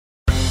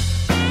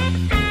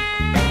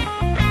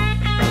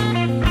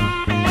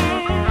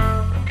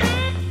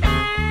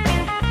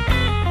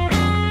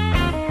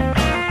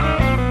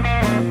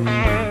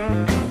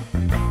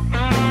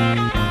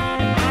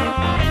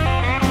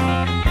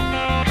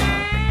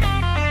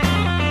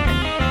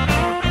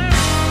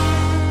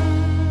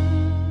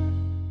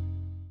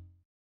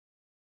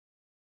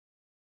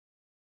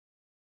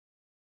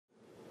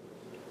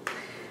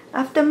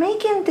After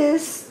making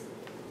this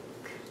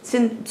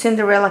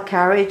Cinderella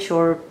carriage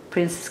or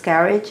princess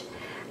carriage,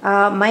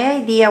 my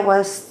idea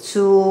was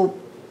to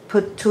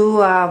put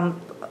two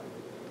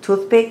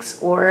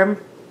toothpicks or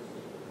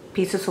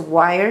pieces of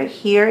wire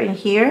here and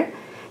here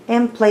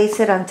and place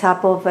it on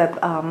top of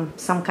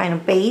some kind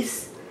of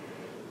base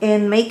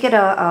and make it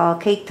a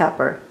cake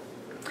topper.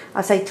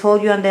 As I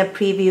told you on the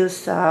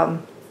previous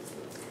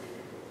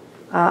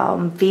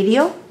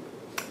video,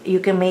 you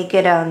can make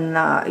it on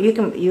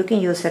you can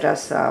use it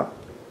as a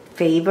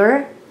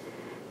favor,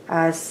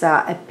 as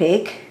a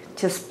pig,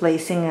 just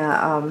placing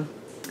a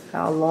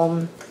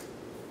long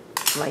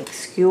like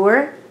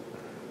skewer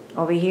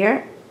over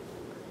here,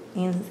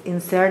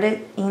 insert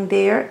it in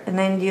there, and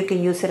then you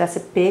can use it as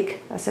a pig,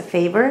 as a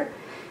favor.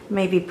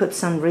 Maybe put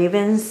some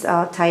ribbons,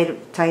 tie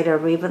a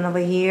ribbon over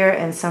here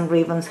and some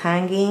ribbons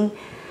hanging.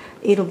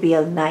 It'll be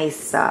a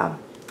nice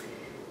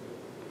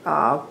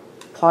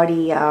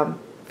party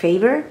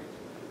favor,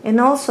 and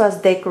also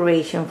as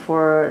decoration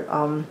for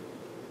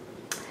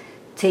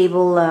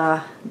table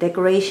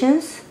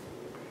decorations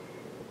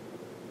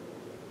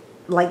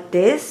like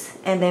this,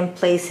 and then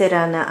place it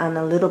on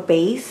a little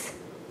base,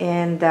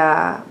 and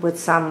with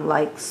some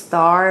like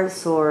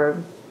stars or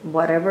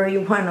whatever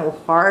you want, or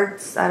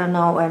hearts, I don't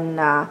know,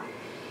 and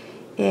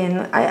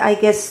I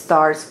guess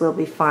stars will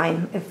be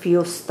fine, a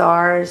few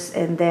stars,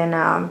 and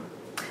then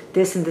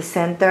this in the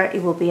center.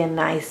 It will be a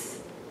nice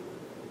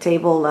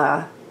table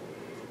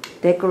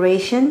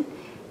decoration,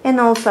 and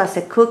also as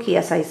a cookie,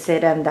 as I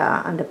said on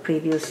the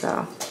previous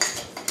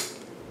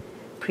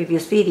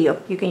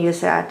video. You can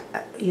use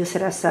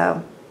it as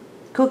a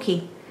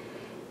cookie.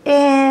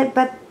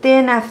 But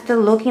then after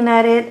looking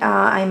at it,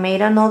 I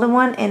made another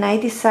one, and I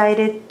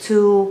decided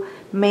to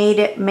make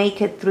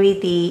a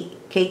 3D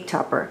cake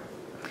topper,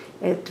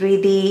 a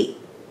 3D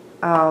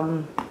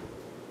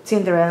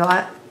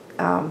Cinderella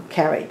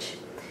carriage.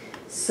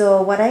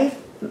 So what I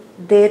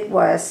did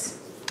was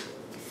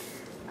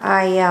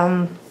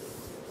I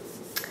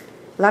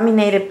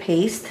laminated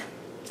paste,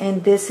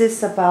 and this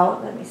is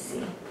about, let me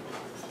see,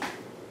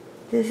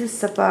 this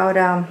is about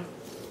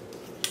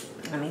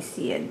let me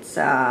see, it's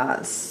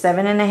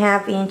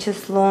 7.5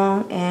 inches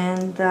long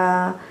and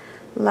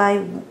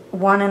like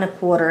 1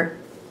 1/4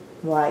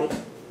 wide.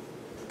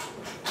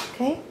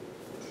 Okay,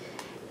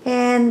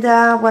 and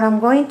what I'm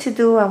going to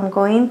do, I'm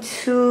going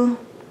to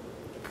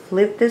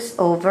flip this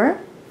over,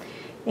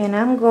 and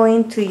I'm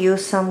going to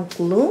use some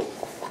glue,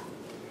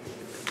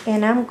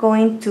 and I'm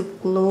going to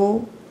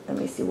glue, let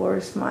me see,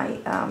 where's my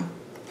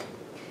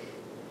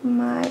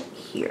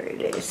here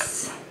it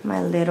is, my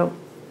little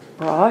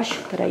brush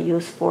that I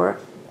use for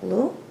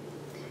glue,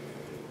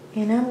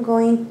 and I'm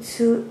going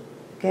to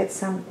get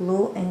some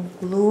glue and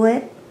glue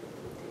it,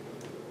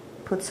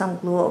 put some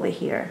glue over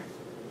here.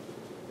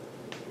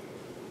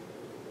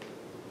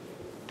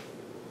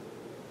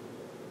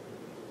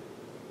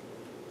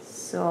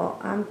 So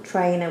I'm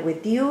trying it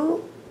with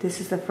you. This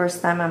is the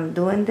first time I'm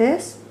doing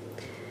this,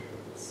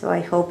 so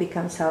I hope it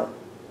comes out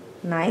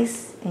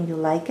nice and you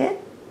like it.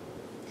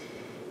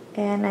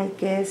 And I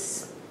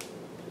guess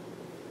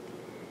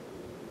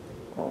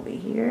over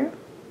here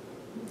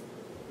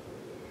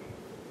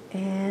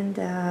and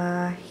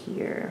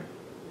here.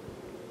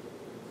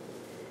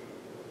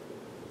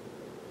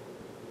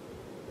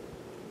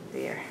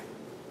 There.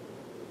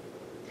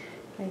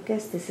 I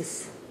guess this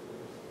is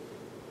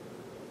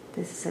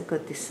a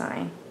good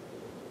design.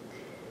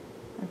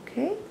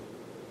 Okay,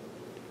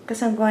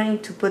 because I'm going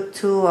to put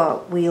two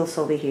wheels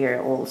over here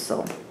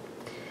also,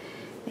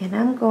 and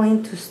I'm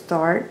going to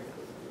start.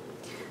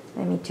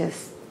 Let me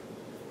just,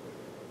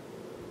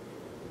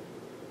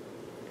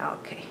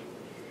 okay,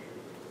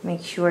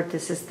 make sure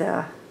this is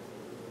the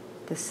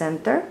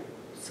center.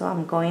 So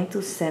I'm going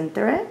to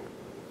center it,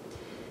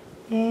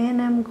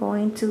 and I'm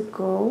going to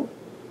go,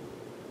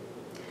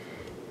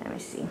 let me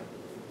see,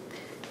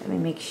 let me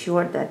make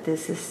sure that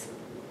this is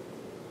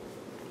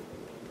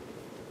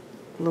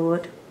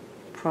glued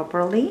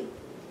properly.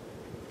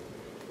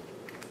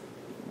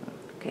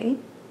 Okay,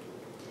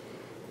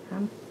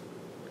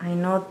 I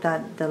know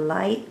that the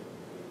light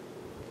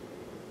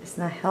is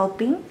not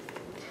helping.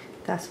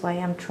 That's why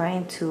I'm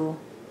trying to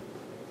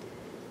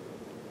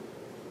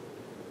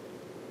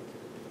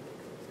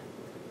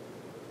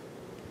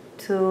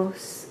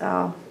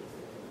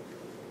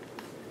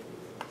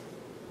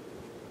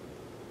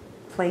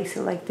place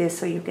it like this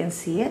so you can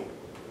see it,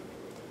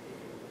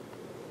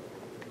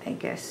 I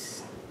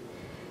guess.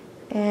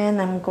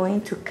 And I'm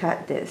going to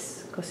cut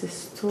this because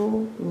it's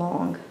too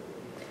long.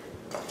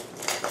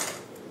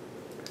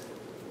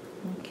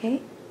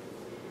 Okay,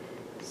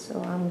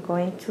 so I'm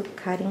going to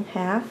cut in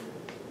half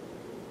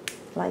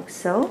like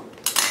so,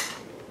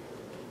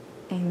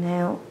 and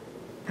now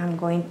I'm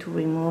going to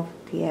remove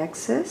the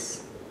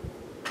excess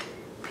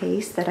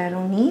paste that I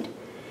don't need,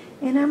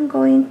 and I'm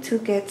going to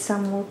get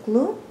some more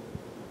glue,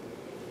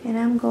 and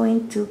I'm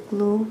going to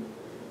glue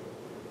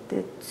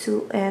the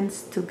two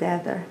ends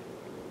together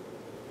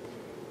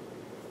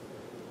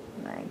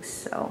like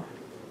so.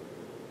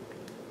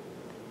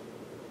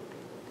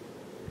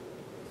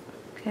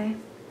 Okay,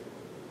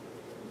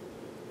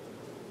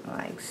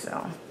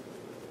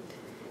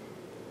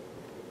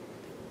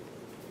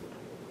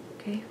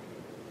 Okay.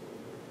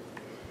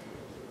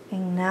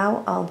 And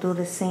now I'll do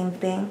the same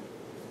thing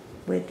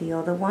with the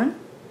other one.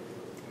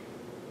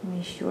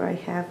 Make sure I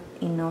have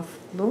enough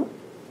glue.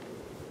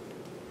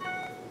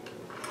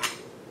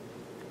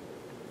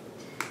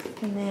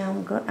 And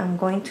then I'm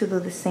going to do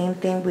the same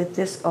thing with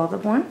this other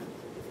one.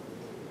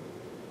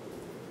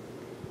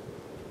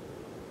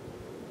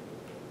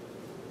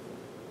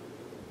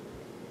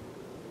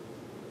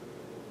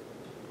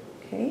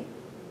 Okay.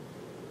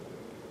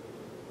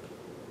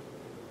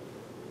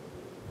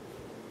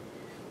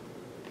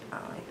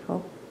 I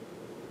hope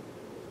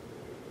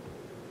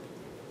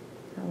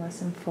I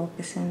wasn't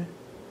focusing.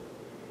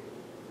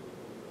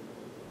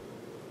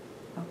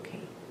 Okay.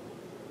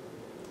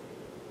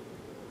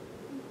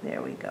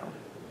 There we go.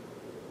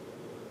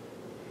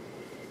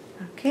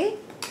 Okay.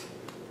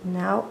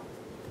 Now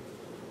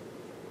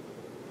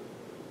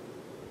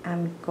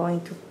I'm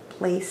going to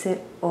place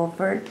it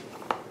over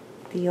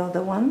the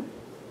other one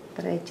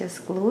that I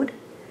just glued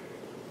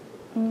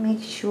and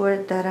make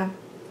sure that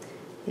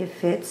it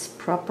fits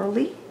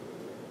properly.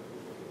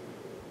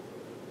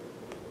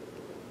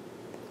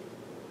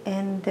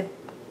 And the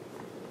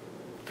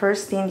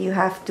first thing you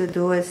have to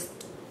do is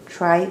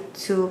try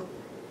to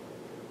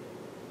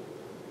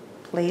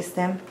place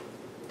them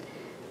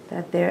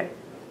that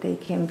they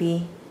can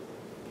be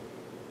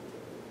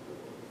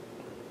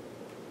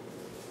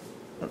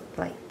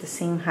like the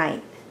same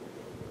height.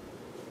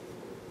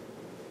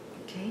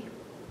 Okay.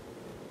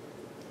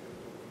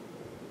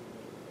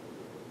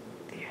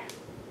 There.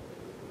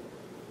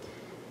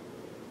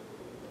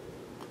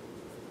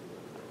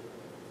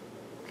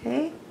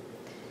 Okay.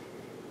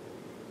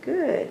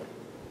 Good.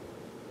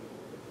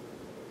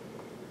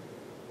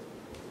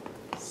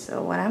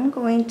 So what I'm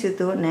going to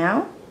do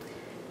now,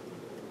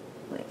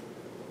 wait,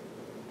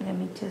 let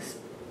me just,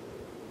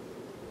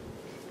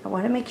 I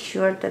want to make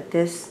sure that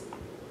this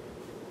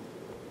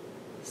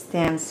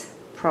stands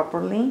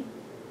properly.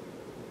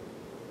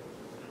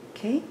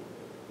 Okay.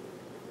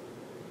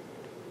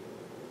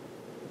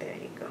 There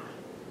you go.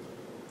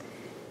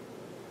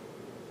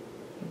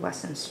 It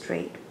wasn't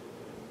straight.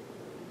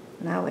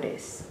 Now it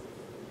is.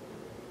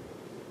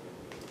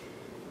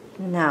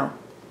 Now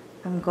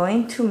I'm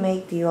going to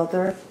make the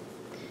other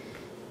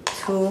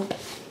two.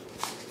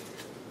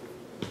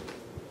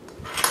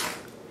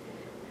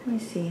 Let me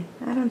see.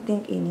 I don't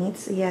think it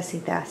needs. Yes,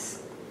 it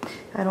does.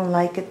 I don't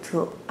like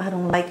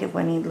it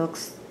when it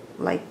looks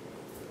like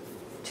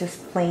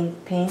just plain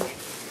pink.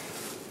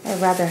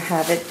 I'd rather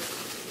have it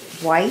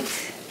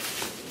white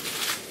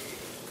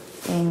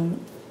and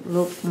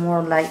look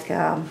more like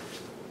the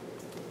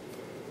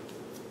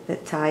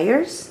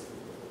tires.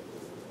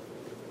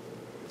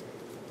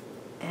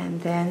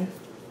 And then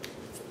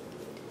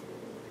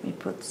we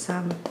put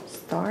some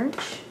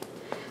starch.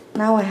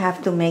 Now I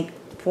have to make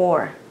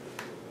 4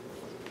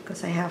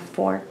 because I have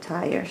 4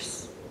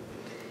 tires.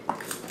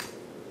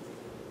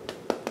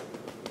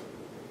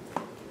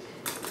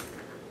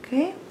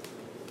 Okay.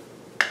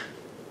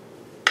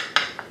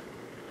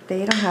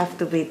 They don't have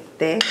to be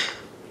thick.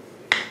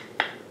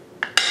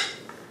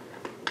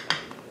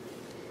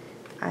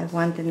 I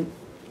want them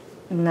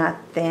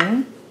not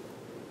thin,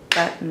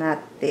 but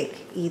not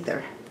thick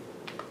either.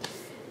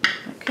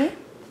 Okay.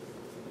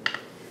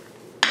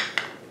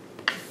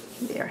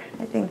 There,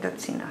 I think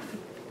that's enough.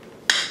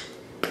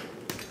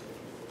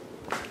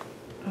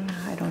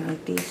 I don't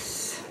need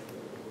these.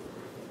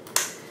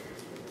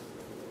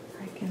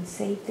 I can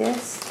save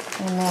this.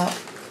 And now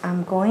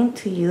I'm going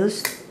to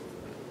use,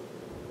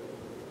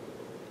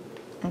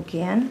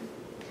 again,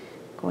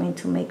 going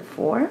to make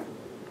 4.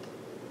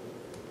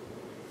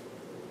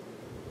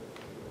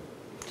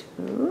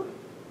 2,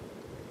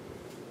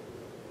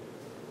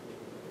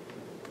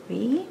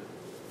 3,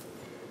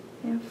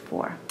 and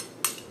 4.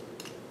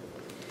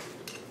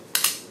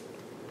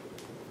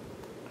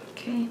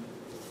 Okay.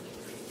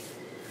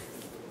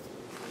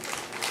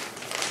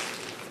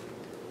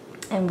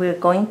 And we're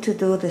going to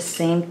do the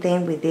same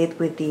thing we did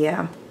with the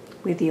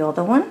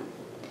other one.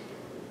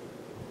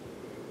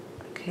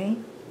 Okay.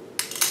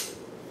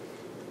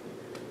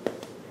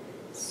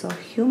 So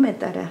humid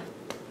that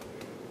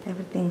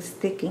everything's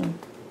sticking.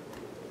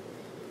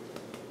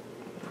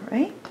 All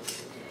right.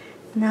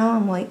 Now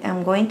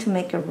I'm going to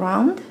make a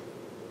round.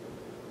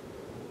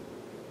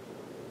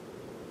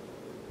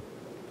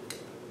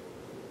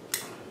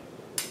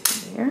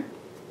 There.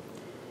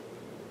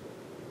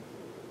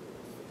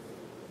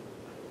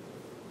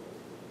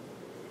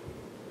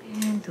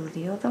 And do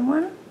the other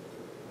one.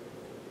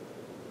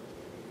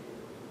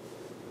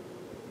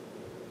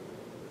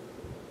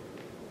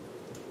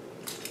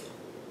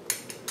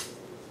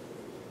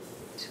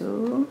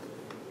 Two.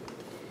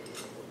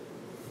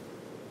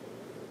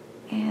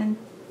 And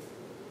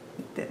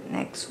the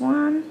next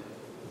one.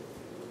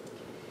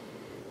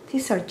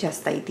 These are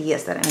just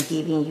ideas that I'm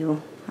giving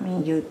you. I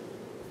mean, you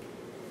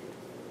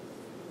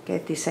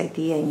get this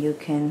idea and you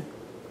can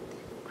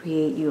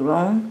create your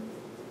own.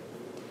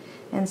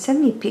 And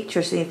send me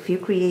pictures if you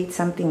create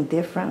something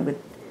different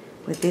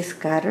with these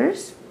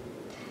cutters.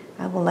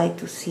 I would like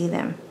to see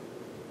them.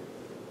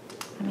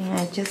 I mean,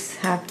 I just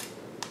have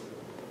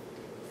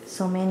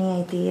so many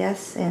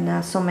ideas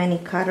and so many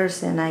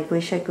cutters, and I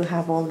wish I could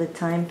have all the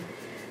time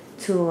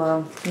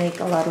to make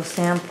a lot of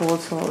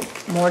samples or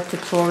more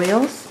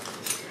tutorials,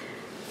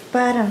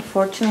 but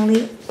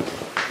unfortunately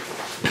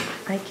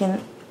I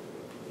can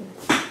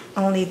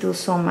only do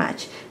so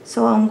much.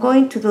 So I'm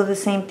going to do the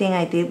same thing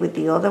I did with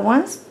the other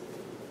ones.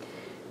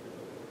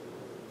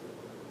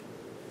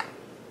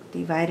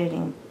 Divide it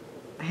in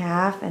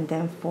half and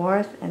then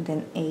fourth and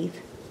then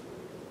eighth.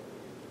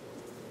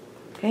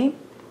 Okay,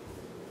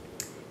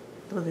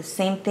 do the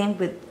same thing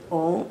with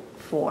all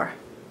four.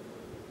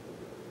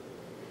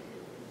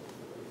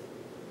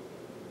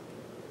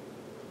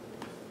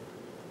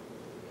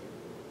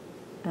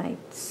 Like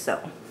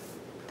so.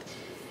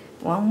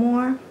 One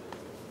more.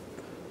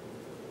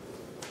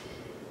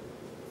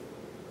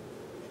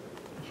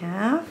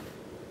 Half,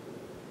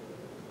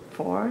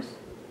 fourth,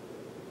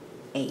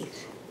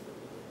 eighth.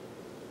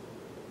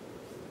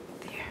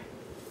 There.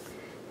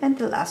 And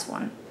the last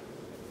one.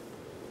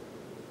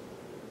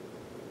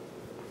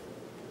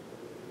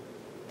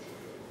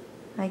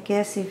 I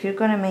guess if you're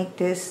gonna make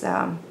this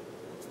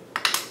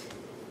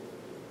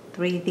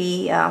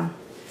 3D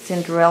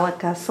Cinderella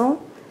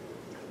castle,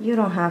 you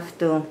don't have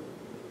to.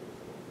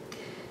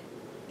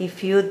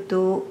 If you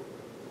do,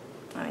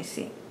 let me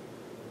see.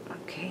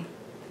 Okay.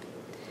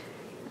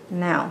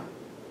 Now,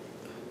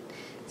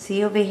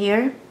 see over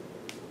here?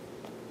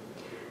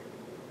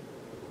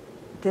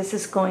 This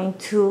is going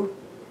to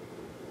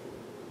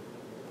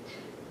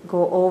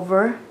go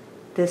over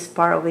this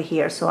part over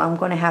here, so I'm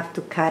going to have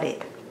to cut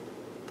it.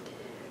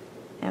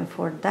 And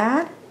for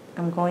that,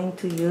 I'm going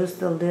to use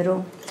the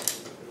little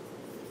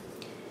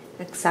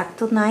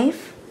X-Acto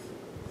knife.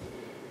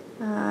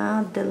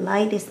 The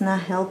light is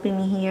not helping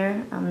me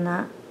here.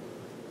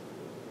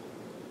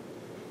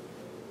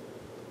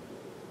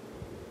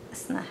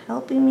 It's not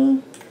helping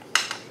me,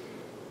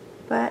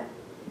 but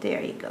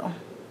there you go.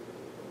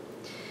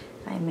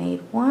 I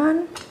made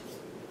one,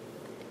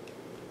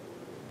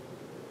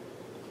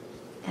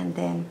 and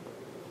then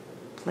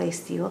place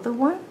the other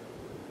one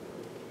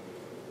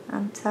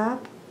on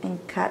top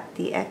and cut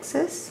the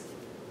excess.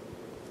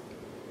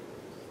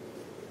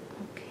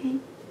 Okay.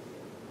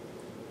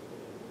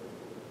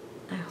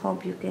 I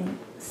hope you can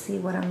see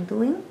what I'm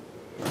doing.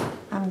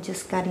 I'm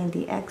just cutting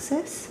the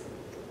excess.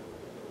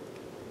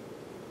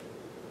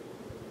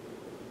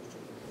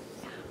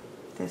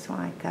 This one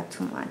I got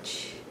too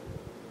much.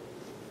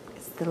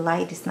 The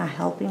light is not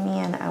helping me,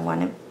 and I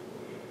want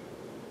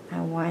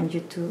you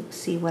to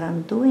see what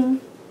I'm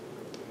doing.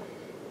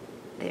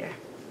 There.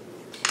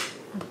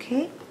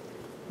 Okay.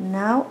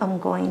 Now I'm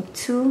going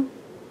to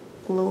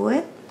glue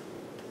it.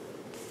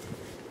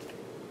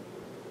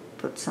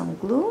 Put some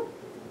glue.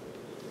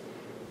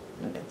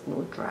 And the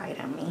glue dried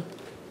on me.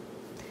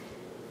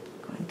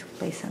 Going to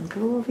place some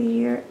glue over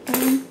here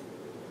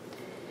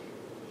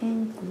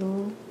and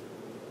glue.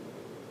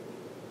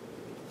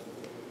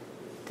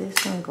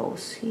 This one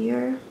goes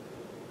here.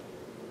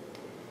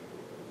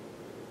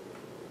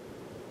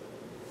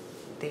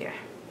 There.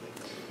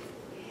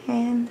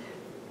 And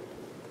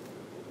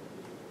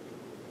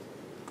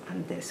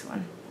on this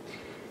one.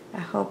 I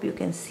hope you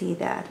can see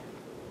that.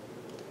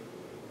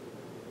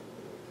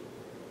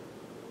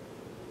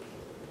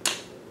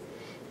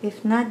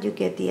 If not, you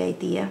get the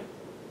idea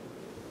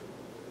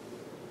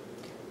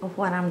of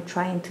what I'm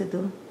trying to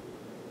do.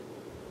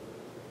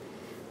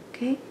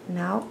 Okay,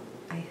 now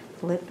I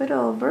flip it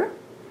over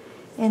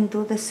and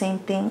do the same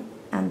thing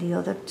on the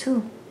other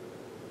two.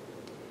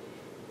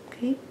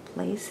 Okay,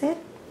 place it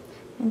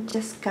and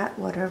just cut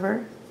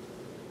whatever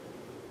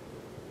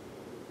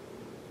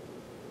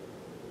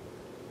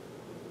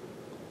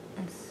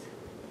is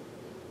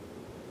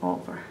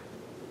over.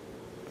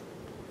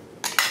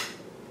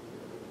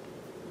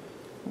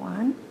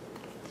 One,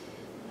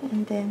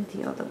 and then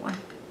the other one.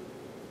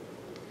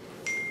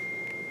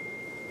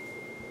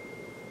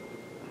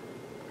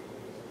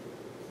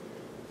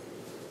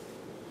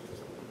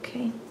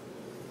 Okay,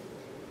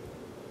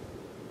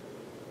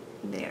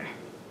 there.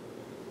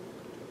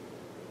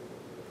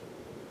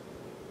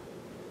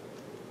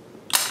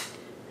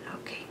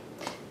 Okay,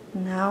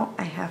 now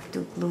I have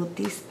to glue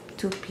these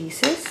two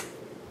pieces.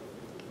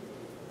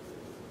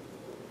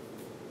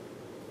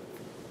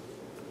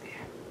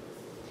 There.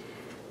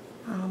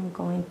 I'm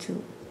going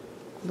to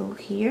glue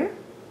here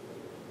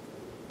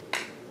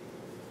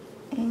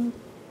and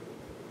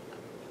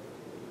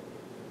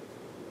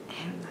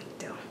like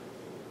that.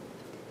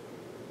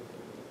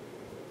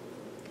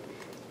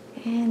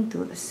 And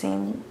do the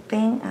same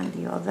thing on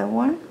the other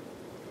one.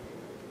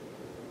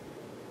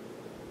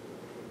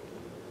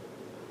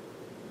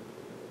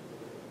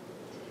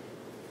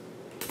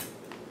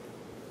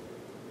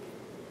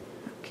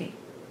 Okay.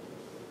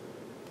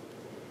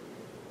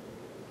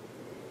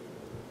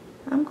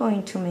 I'm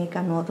going to make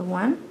another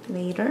one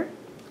later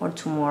or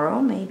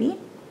tomorrow maybe.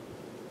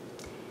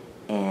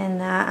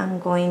 And I'm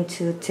going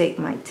to take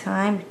my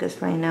time because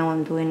right now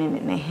I'm doing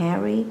it in a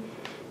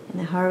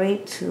hurry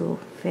to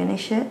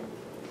finish it.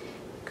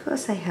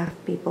 Because I have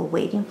people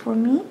waiting for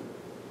me,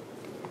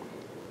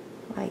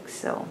 like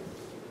so.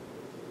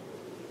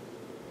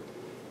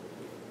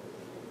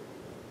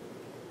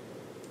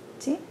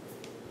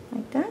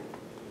 like that.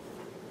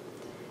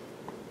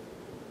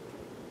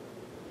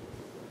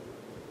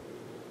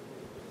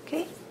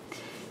 Okay,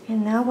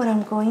 and now what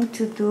I'm going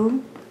to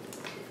do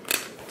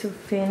to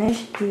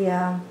finish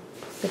the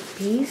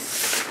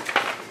piece,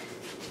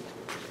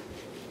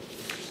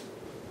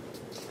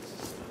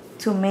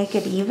 to make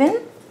it even,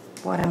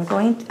 what I'm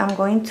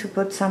going to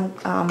put some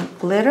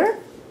glitter,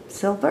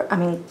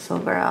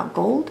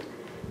 gold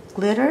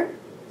glitter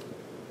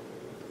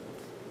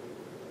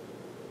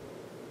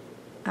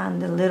on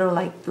the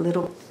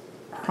little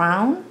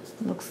crown,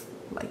 looks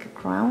like a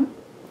crown,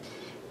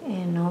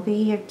 and over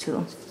here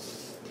too,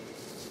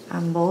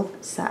 on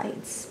both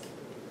sides,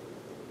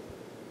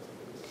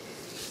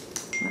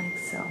 like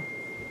so.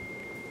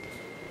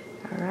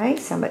 All right,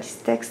 somebody's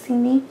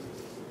texting me,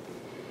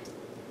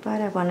 but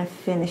I want to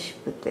finish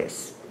with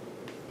this.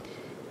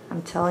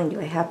 I'm telling you,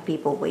 I have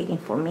people waiting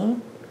for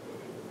me,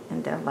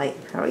 and they're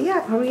like, hurry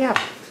up, hurry up.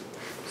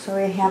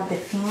 Sorry, I have the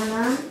fan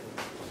on.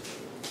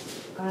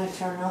 I'm gonna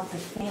turn off the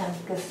fan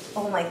because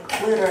all my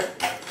glitter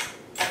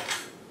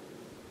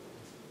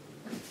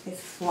is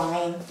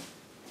flying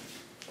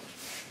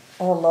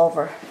all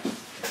over.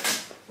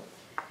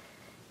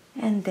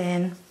 And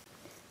then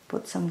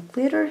put some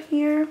glitter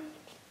here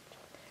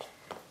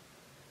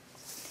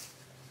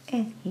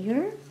and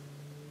here.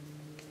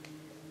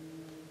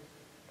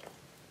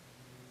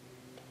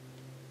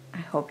 I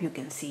hope you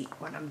can see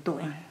what I'm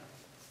doing.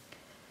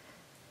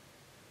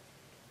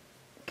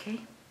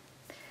 Okay,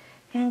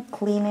 and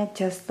clean it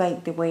just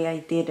like the way I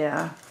did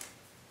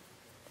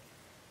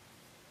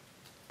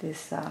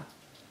this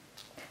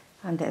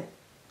on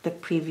the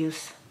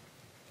previous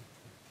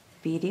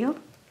video.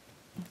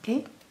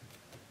 Okay,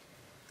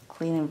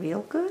 clean it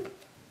real good.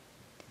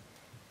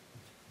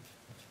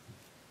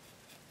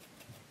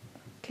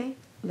 Okay,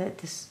 let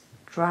this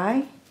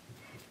dry,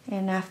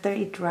 and after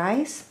it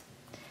dries,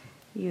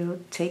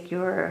 you take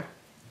your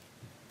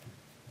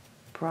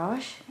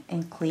brush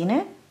and clean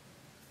it.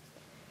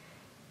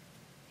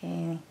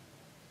 And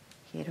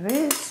here it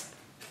is,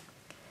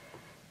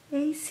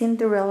 a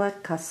Cinderella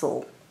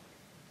castle.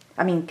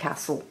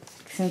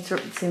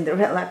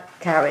 Cinderella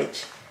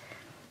carriage.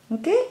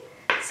 Okay,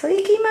 so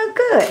it came out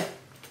good.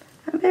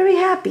 I'm very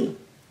happy.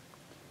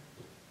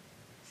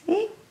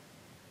 See?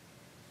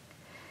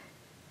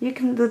 You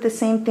can do the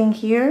same thing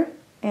here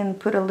and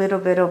put a little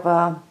bit of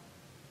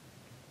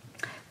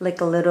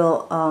like a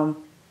little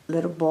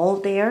ball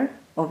there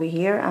over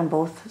here on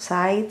both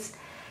sides.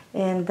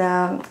 And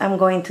I'm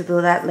going to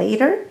do that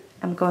later.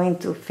 I'm going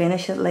to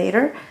finish it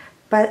later,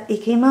 but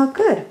it came out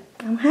good.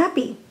 I'm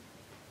happy.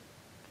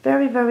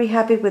 Very, very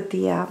happy with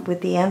the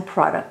end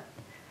product.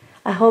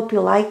 I hope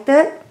you liked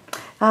it.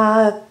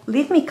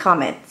 Leave me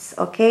comments,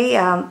 okay?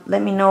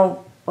 Let me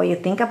know what you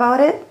think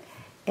about it,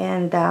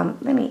 and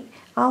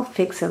I'll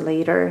fix it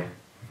later.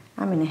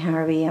 I'm in a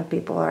hurry, and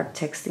people are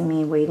texting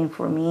me, waiting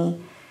for me,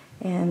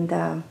 and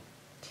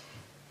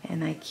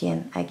I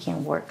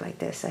can't work like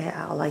this.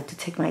 I like to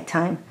take my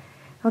time.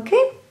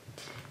 Okay,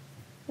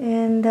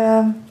 and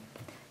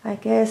I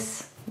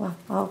guess,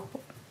 well,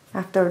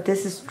 after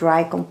this is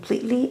dry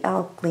completely,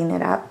 I'll clean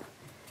it up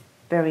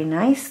very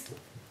nice,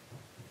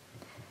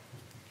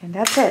 and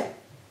that's it.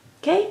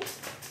 Okay,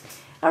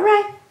 all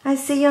right, I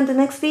see you on the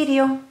next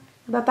video.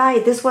 Bye bye.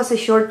 This was a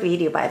short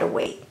video, by the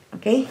way.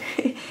 Okay.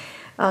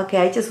 Okay,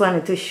 I just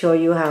wanted to show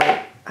you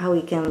how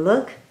it can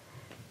look.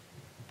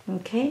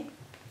 Okay,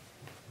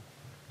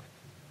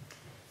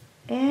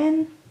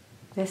 and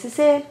this is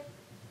it.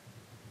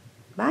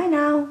 Bye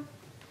now.